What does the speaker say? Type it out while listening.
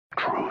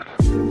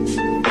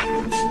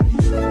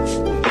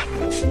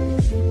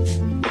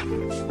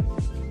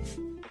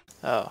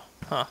Oh,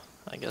 huh.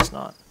 I guess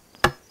not.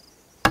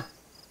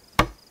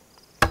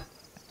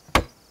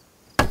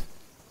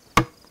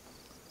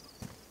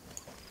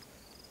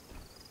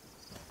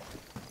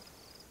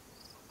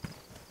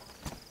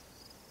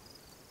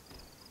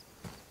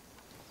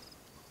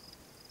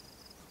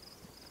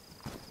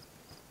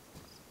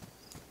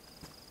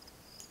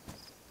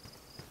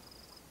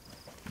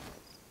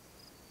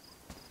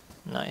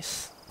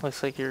 Nice.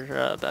 Looks like you're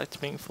back to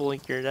being fully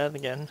geared out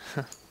again.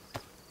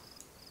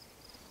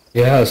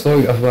 Yeah, so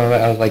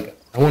I was like,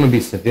 I want to be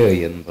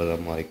civilian, but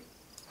I'm like,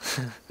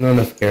 not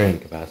enough carrying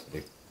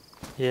capacity.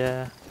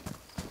 Yeah.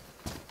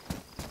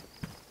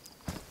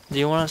 Do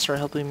you want to start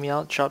helping me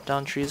out chop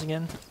down trees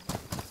again?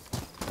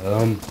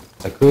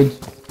 I could.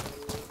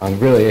 I'm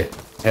really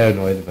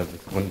paranoid about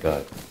this one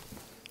guy.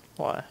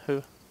 Why?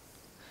 Who?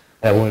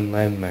 That one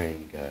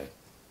landmine guy.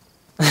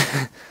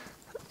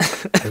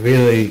 I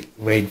really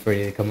wait for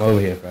you to come over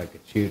here so I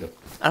could shoot him.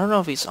 I don't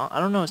know if he's on. I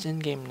don't know his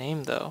in-game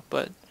name though,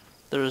 but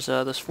there's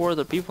 4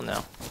 other people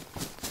now.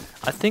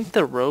 I think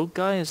the rogue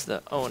guy is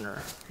the owner,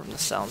 from the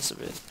sounds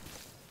of it.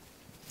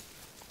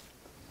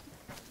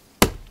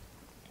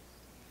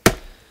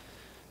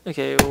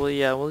 Okay, well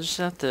yeah, we'll just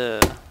have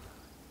to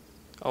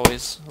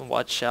always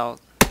watch out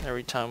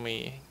every time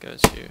we go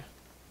to.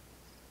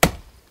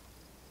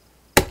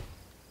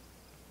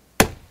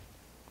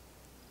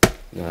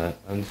 Nah,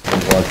 I'm just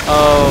gonna watch.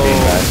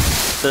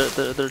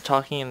 Oh, they're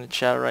talking in the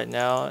chat right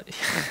now.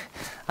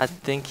 I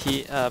think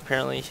he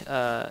apparently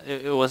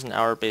it wasn't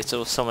our base, it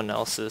was someone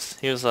else's.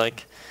 He was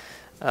like,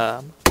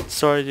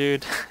 sorry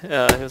dude. He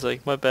was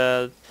like, my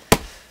bad.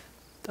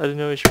 I didn't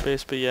know it was your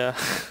base, but yeah.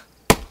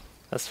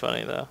 That's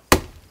funny though.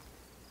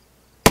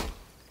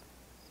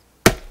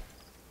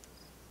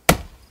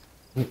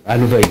 I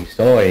don't think he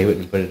saw it. He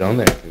wouldn't put it on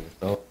there if he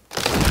saw it.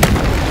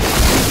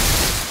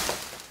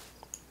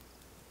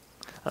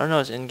 I don't know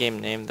his in-game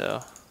name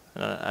though.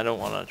 And I don't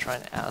want to try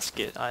and ask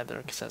it either,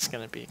 because that's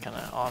going to be kind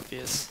of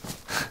obvious.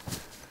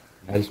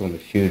 I just want to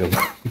shoot him.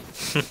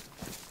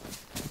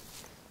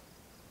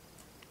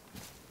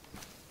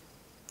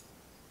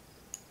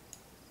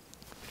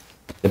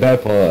 The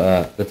bad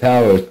part, the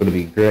tower is going to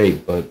be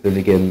great, but then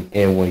again,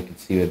 anyone can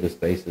see where this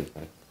base is,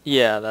 man.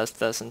 Yeah,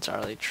 that's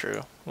entirely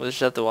true. We'll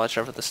just have to watch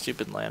out for the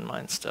stupid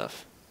landmine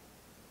stuff.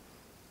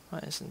 Why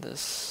isn't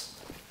this...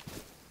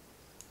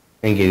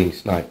 And getting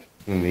sniped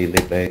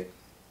immediately back.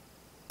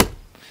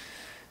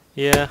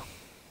 Yeah.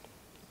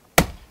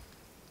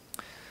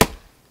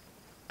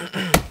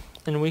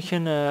 And we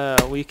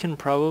can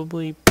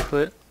probably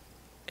put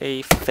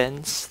a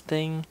fence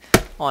thing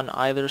on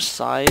either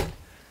side,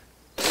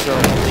 so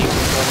only we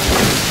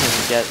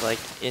can get like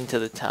into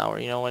the tower,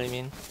 you know what I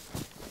mean?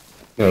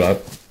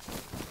 No.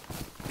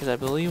 Because I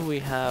believe we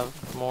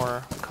have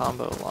more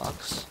combo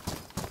locks.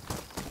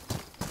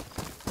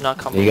 Not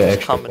combo You got locks,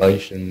 extra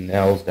plates and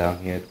nails down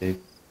here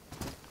too.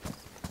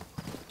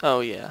 Oh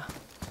yeah.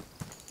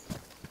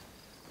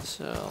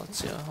 So let's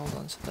see, I'll hold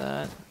on to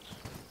that.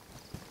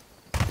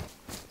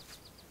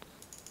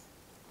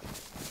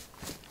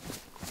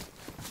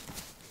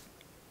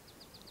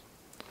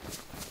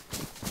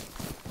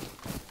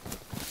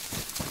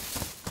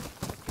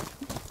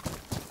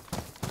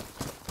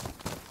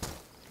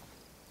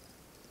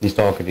 He's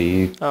talking to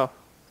you. Oh,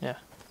 yeah.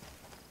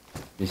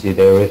 Is he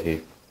there with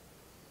you?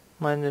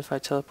 Mind if I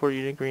teleport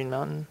you to Green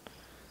Mountain?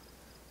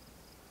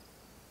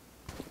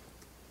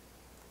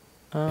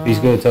 If he's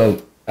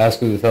gonna ask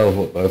him to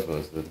teleport both of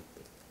us then.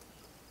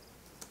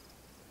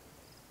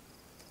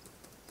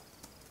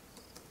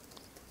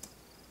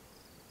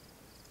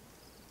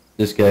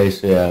 This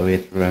case, yeah, we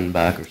have to run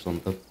back or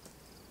something.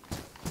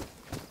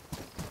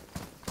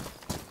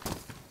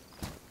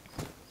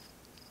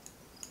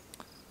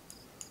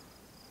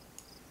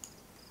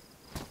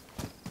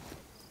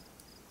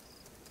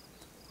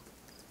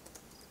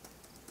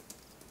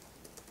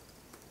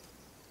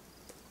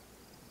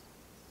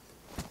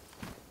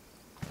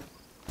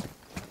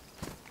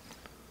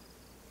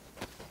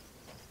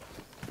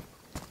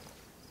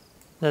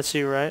 That's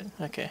you, right?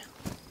 Okay.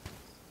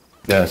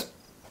 Yes.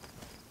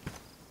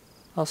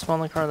 I'll spawn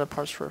the car in the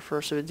parts for it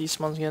first. If it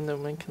despawns again,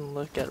 then we can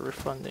look at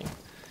refunding.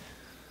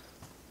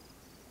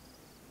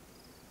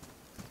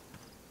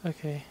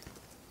 Okay.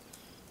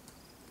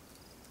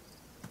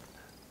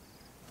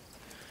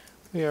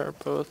 We are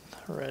both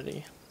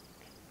ready.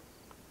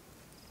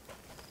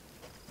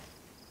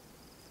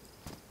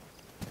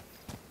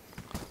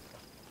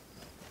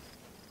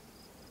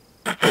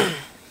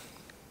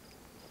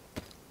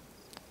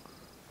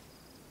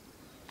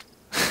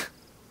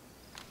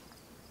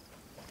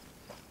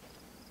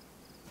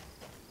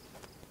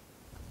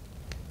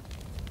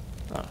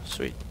 Oh,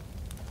 sweet.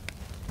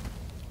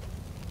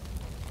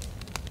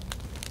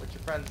 What's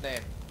your friend's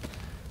name?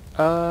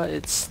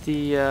 It's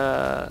the,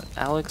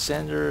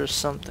 Alexander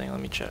something, let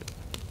me check.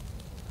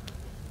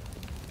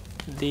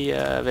 The,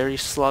 very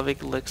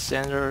Slavic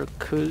Alexander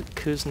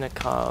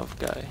Kuznikov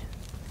guy.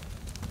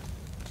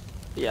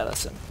 Yeah,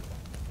 that's him.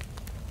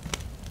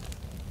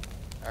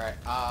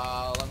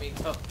 Alright, let me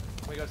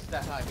go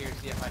step out here,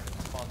 see if I can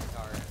spawn the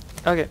car in.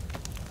 Okay.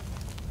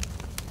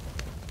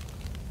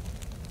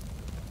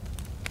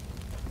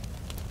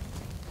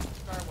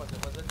 Which car was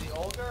it? Was it the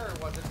older or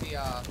was it the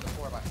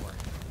 4x4?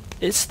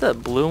 It's the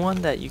blue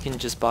one that you can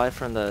just buy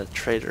from the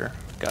trader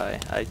guy.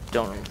 I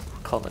don't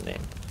recall the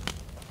name.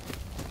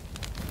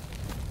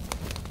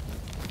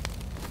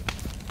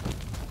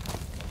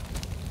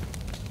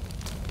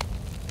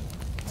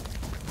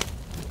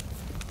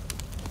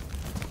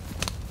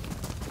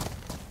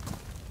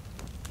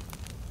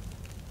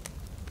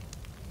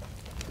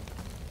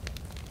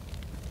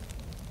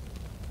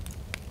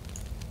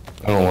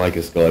 I don't like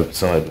this guy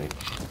beside me.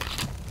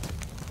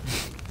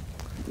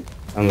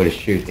 I'm gonna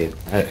shoot him.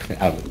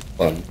 Having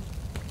fun.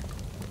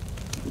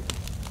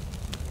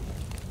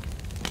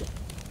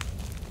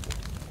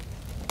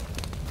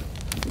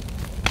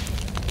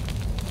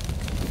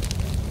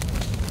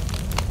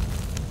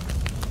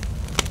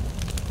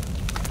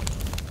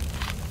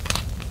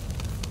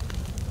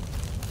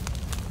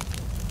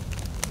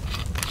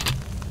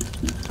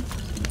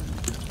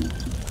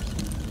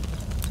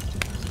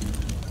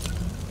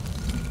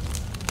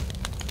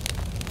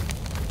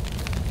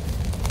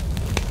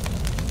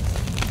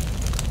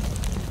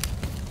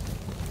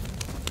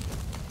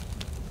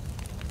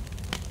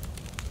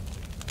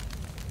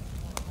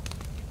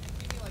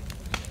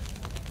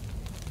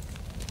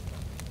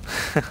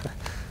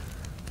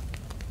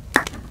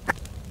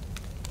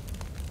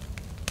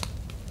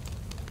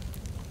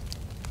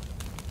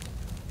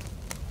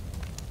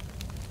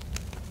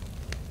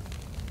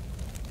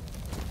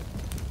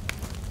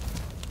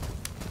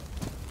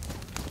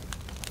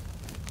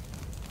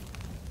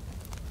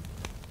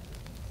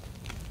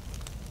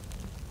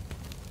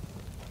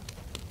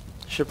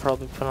 Should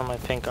probably put on my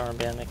pink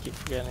armband. I keep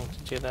forgetting to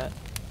do that.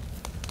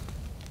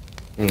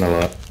 No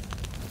lot.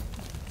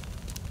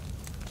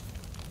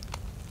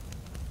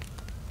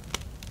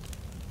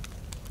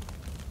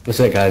 What's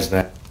that guy's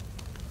name?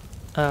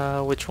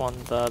 Which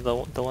one?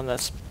 The one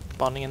that's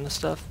spawning in the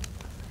stuff?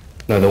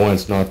 No, the one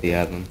that's not the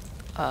admin.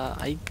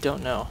 I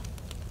don't know.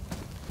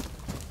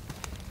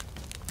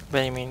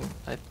 But I mean,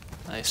 I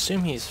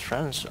assume he's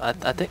friends. I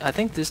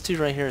think this dude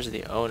right here is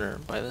the owner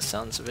by the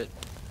sounds of it.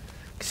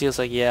 Cause he was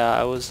like, yeah,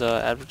 I was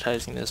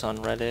advertising this on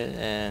Reddit,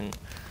 and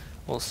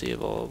we'll see,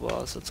 blah blah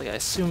blah. So it's like, I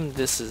assume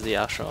this is the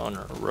actual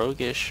owner,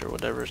 Roguish or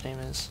whatever his name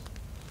is.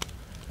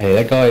 Hey,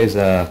 that guy is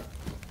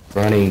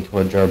running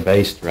towards our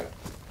base direction.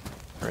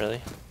 Really?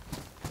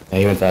 Yeah,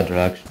 he went that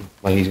direction.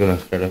 Like he's gonna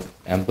try to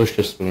ambush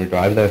us when we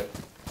drive there.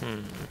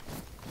 Hmm.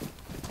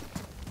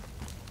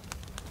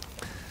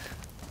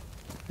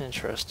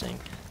 Interesting.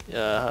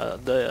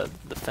 The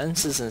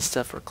fences and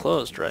stuff are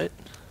closed, right?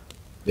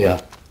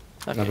 Yeah.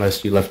 Okay.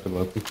 Unless you left them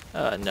open.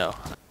 No.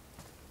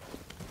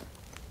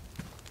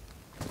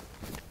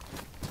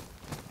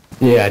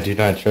 Yeah, I do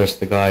not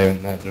trust the guy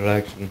in that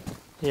direction.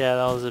 Yeah,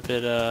 that was a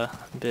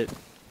bit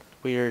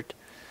weird.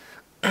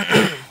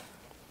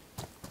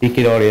 He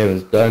could already have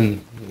his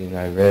gun,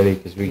 ready,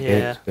 because we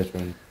Yeah. can't switch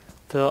run.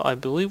 Though I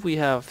believe we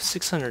have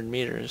 600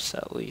 meters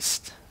at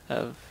least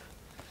of.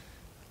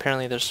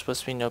 Apparently, there's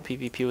supposed to be no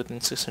PvP within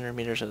 600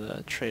 meters of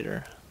the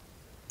trader.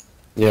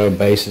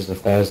 Base is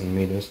 1,000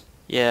 meters.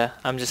 Yeah,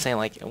 I'm just saying,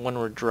 like, when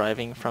we're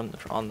driving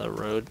on the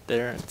road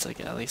there, it's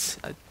like, at least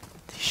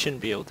he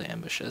shouldn't be able to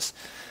ambush us.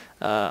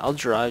 I'll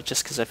drive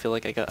just because I feel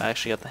like I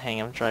actually got the hang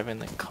of driving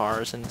the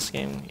cars in this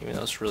game, even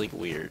though it's really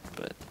weird,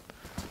 but...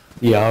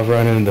 Yeah, I'll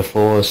run into the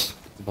forest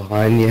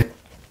behind you.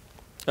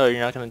 Oh, you're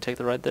not going to take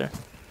the ride there?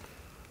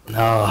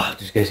 No,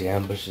 just in case he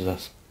ambushes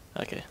us.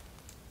 Okay.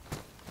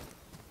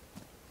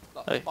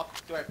 The Hey.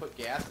 fuck do I put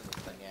gas in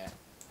this thing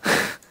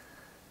at?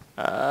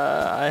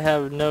 I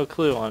have no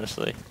clue,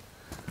 honestly.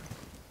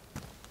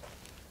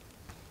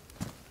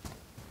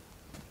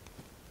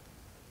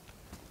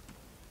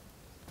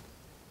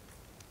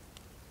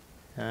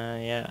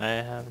 Yeah, I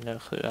have no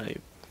clue how you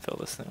fill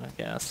this thing with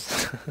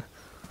gas.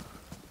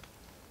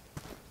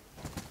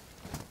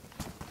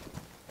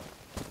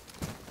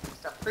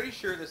 I'm pretty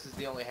sure this is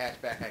the only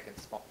hatchback I can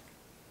spawn.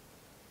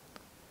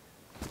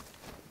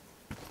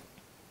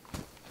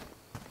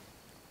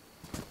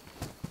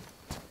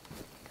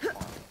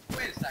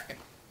 Wait a second.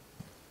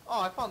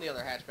 Oh, I found the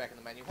other hatchback in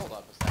the menu. Hold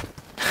up a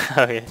second.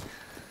 Okay.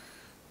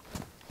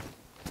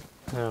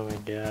 Oh my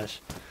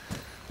gosh.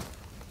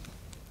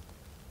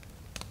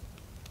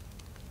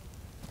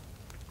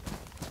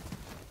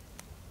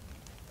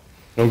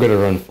 I'm gonna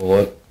run for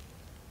it.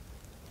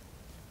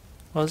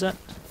 What was that?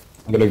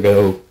 I'm gonna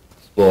go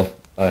explore,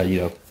 watch.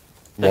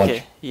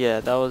 Okay, yeah,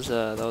 that was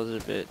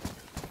a bit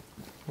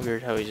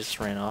weird how he just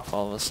ran off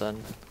all of a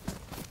sudden.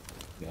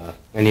 Yeah,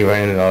 and he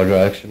ran in our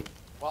direction.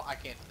 Well, I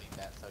can't delete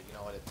that, so you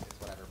know what, it's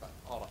whatever, but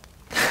hold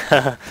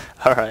on.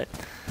 Alright.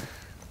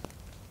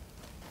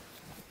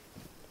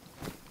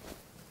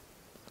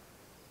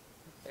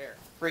 There.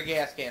 Free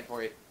gas can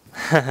for you.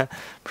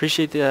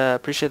 appreciate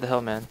the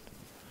help, man.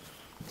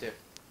 Too.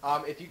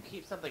 If you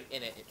keep something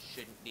in it, it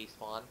shouldn't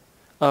despawn.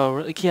 Oh,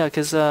 really? Yeah,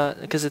 cause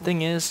the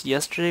thing is,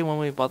 yesterday when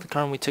we bought the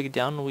car and we took it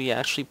down, we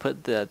actually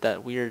put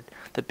the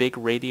big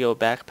radio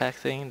backpack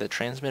thing, the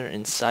transmitter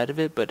inside of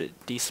it, but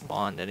it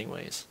despawned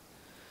anyways.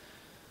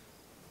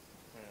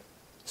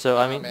 So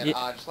I mean, man,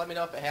 yeah. just let me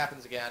know if it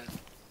happens again.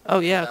 Oh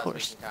yeah, of We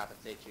course. can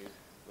compensate you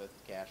with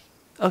cash.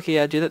 Okay,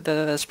 yeah, do that.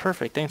 That's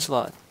perfect. Thanks a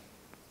lot.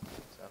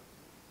 So.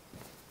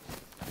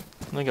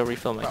 Let me go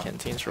refill my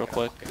canteens real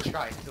quick. I'm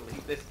trying to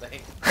delete this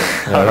thing.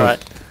 All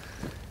right.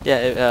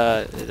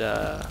 Yeah,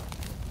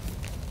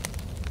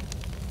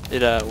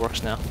 it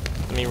works now.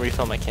 Let me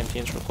refill my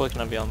canteens real quick,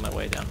 and I'll be on my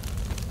way down.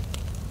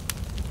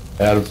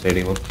 I don't see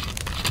anyone.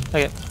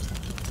 Okay.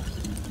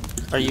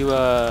 Are you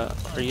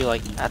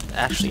like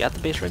actually at the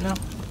base right now?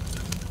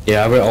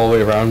 Yeah, I went all the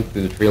way around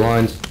through the tree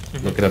lines,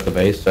 looking at the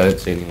base, so I didn't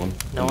see anyone.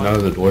 No None one?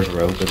 of the doors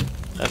were open.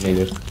 Okay.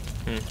 Neither.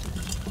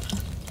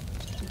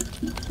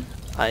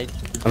 I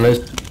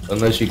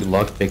Unless you can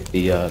lockpick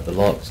the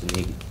locks and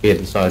you can get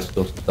inside,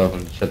 steal some stuff,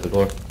 and shut the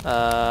door.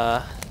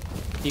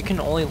 you can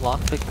only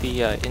lockpick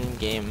the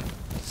in-game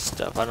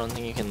stuff. I don't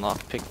think you can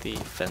lockpick the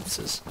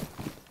fences.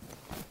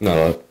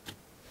 No.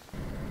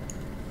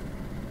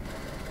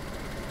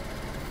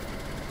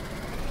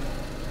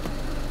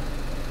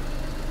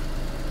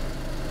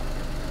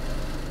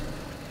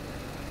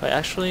 Wait,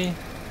 actually,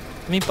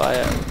 let me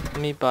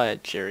buy a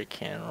jerry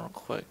can real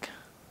quick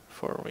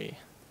before we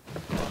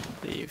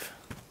leave.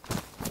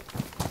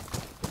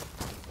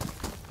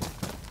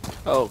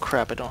 Oh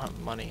crap! I don't have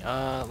money.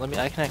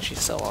 I can actually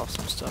sell off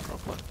some stuff real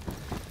quick.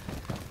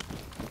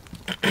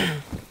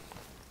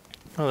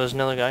 Oh, there's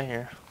another guy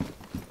here.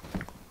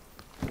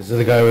 This is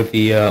the guy with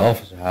the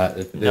officer hat.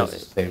 If it No, is the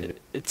same.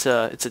 it's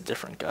a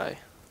different guy.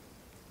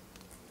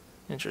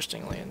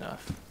 Interestingly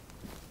enough.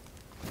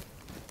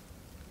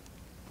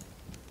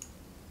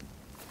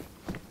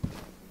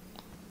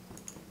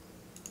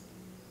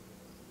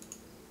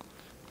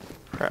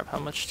 Crap, how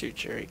much do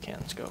jerry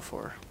cans go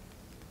for?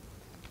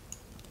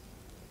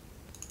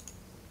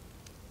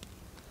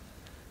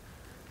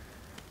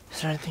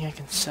 Is there anything I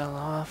can sell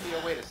off?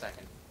 Leo, wait a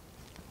second.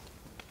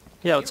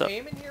 Yeah, what's up? Can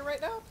you aim in here right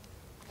now?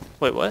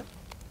 Wait, what?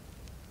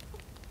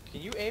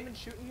 Can you aim and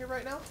shoot in here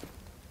right now?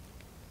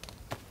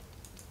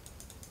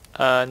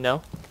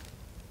 No.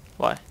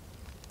 Why?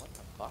 What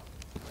the fuck?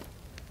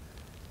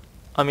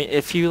 I mean,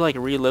 if you like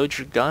reload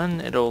your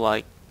gun, it'll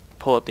like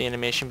pull up the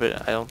animation,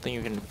 but I don't think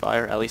you can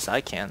fire. At least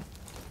I can.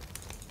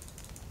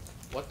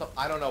 What the?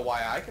 I don't know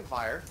why I can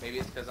fire. Maybe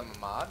it's because I'm a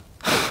mod.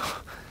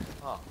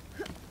 Oh.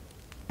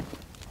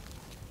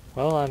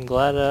 Well, I'm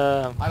glad.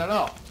 I don't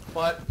know,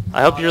 but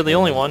I hope you're the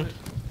only one.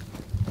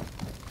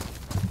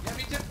 Yeah,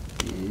 me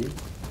too.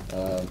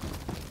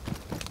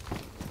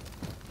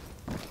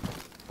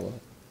 What?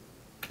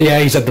 Yeah,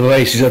 he's at the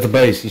base. He's at the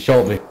base. He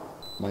shot me.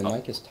 My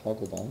mic is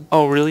toggled on.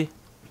 Oh, really?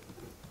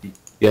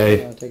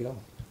 Yeah. Take it off.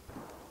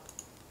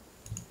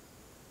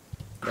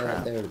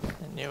 Crap. There we go.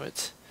 I knew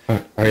it.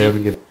 Hurry up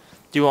and get. Do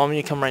you want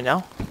me to come right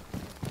now?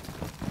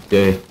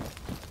 Yeah.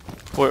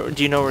 Where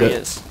do you know where he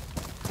is?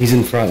 He's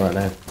in front right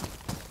now.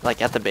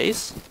 Like at the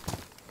base?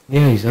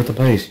 Yeah, he's at the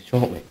base. He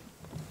shot me.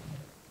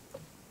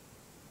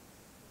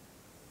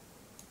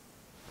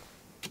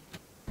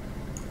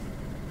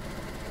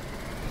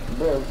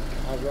 Bro,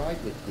 I'll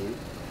ride with you.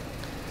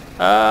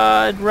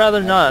 I'd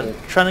rather not. Good.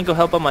 Trying to go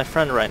help out my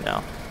friend right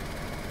now.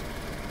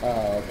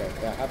 Oh, okay.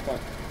 Yeah, have fun.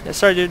 Yeah,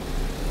 sorry, dude.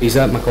 He's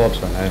at my corpse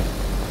right now.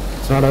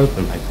 It's not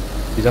open, mate.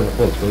 He's at my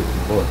corpse. Look at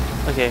the corpse.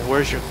 Okay,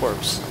 where's your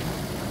corpse?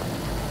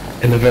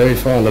 In the very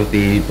front of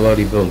the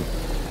bloody building.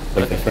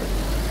 Like the front.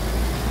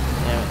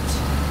 Damn it.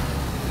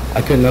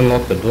 I couldn't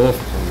unlock the door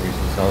for some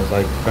reason, so I was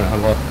like trying to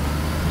unlock.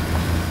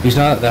 He's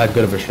not that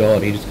good of a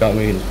shot. He just got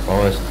me in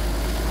surprise.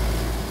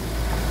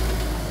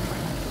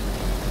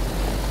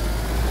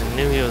 I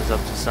knew he was up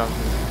to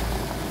something.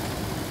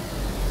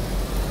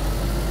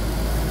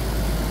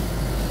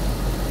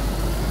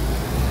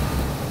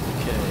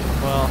 Okay,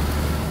 well,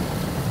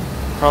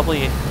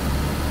 probably. I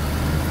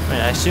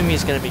mean, I assume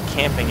he's gonna be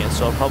camping it,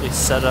 so I'll probably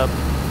set up.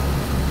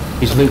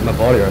 He's looting my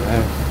body right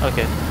now.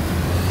 Okay.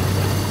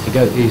 He's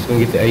gonna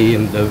get the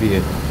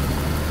AEMW.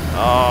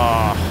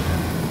 Ah.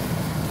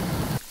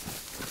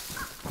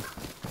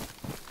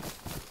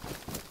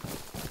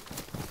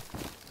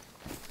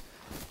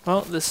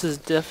 Well, this is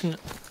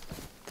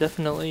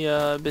definitely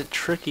a bit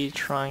tricky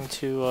trying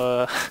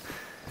to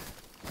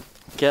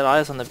get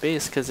eyes on the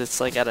base because it's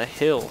like at a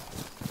hill.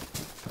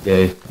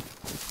 Yeah.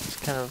 It's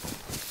kind of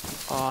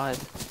odd.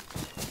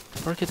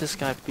 Where could this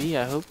guy be?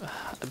 I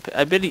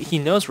bet he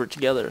knows we're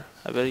together.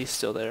 I bet he's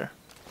still there.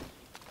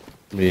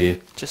 Yeah.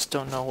 Just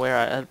don't know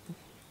where.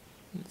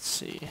 Let's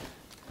see.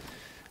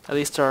 At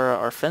least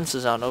our fence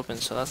is out and open,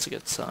 so that's a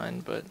good sign.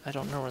 But I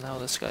don't know where the hell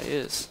this guy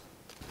is.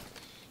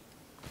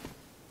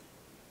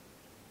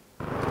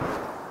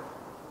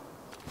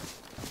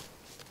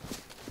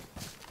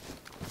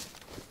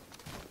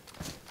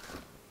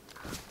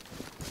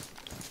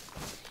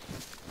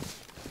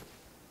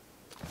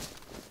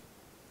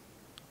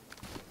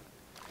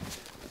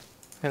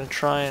 I'm gonna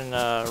try and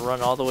run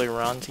all the way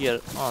around to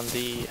get on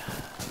the.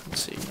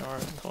 Let's see.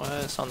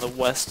 northwest, on the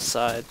west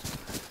side.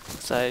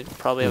 So I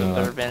probably have a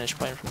better vantage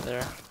point from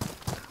there.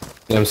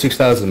 Yeah, I'm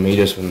 6,000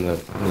 meters from the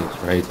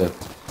right there.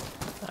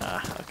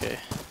 Ah, okay.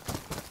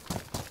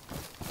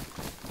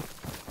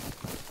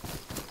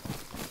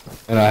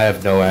 And I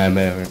have no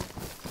ammo.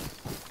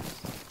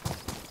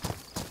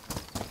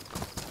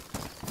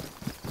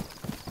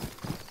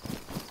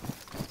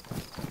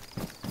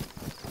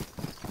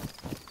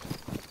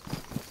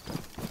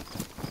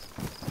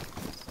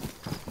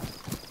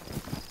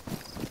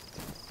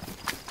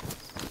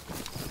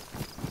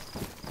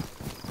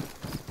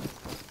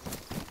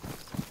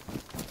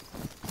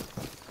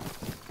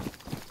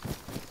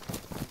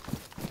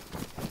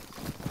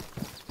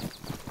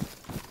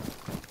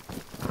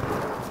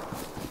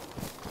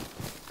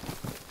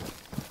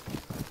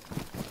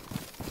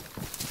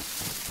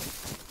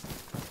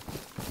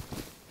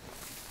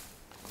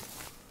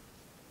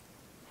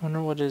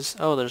 Wonder what is...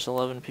 Oh, there's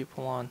 11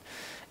 people on.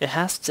 It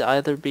has to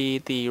either be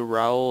the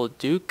Raoul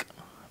Duke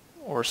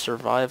or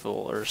Survival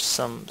or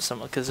some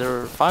because there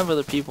were 5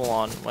 other people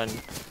on when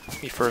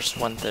we first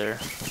went there.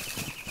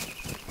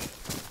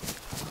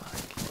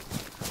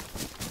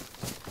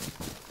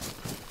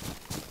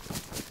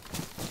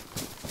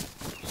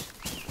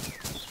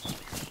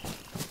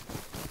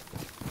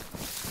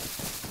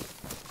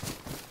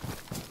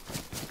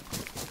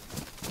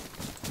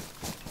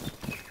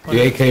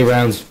 The AK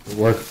rounds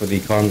work for the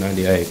Kar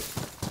 98.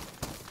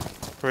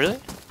 Really?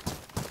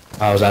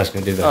 I was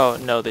asking to do that. Oh,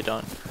 no, they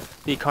don't.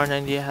 The Kar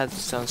 98 has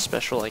its own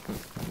special, like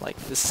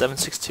the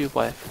 7.62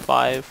 by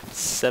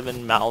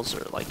 5.7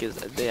 Mauser. Like,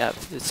 they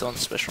have its own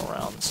special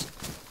rounds.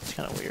 It's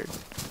kind of weird.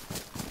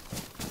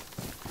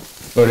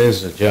 But it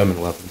is a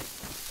German weapon.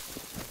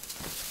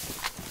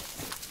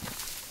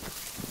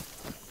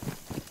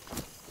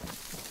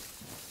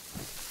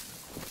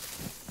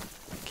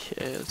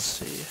 Okay, let's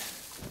see.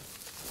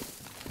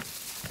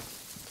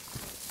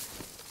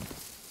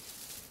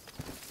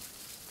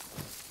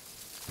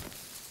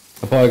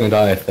 I'm probably gonna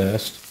die of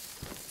thirst.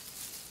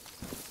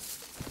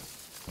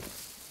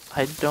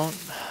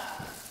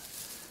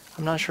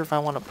 I'm not sure if I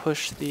want to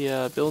push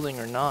the building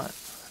or not.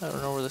 I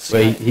don't know where this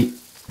But guy...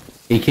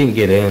 he can't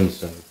get in,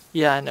 so...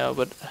 Yeah, I know,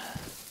 but...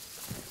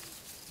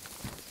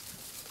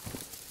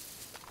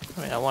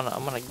 I mean, I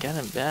wanna get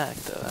him back,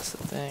 though, that's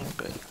the thing,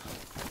 but...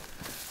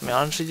 I mean,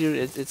 honestly, dude,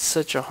 it's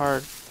such a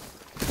hard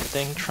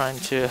thing trying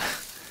to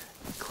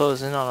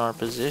close in on our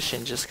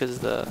position just because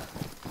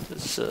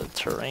this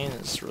terrain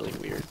is really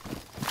weird.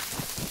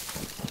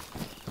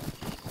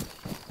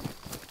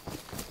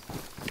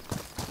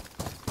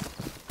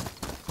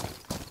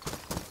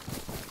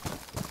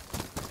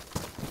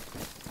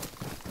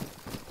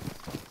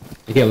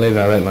 You can't believe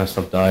I let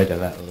myself die to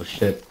that little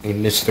shit. He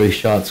missed 3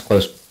 shots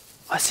close.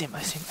 I see him.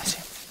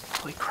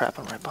 Holy crap,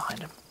 I'm right behind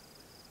him.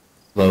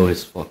 Blow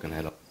his fucking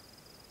head up.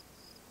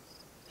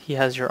 He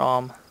has your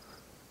arm.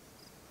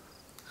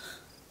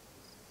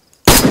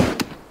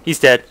 He's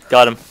dead.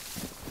 Got him.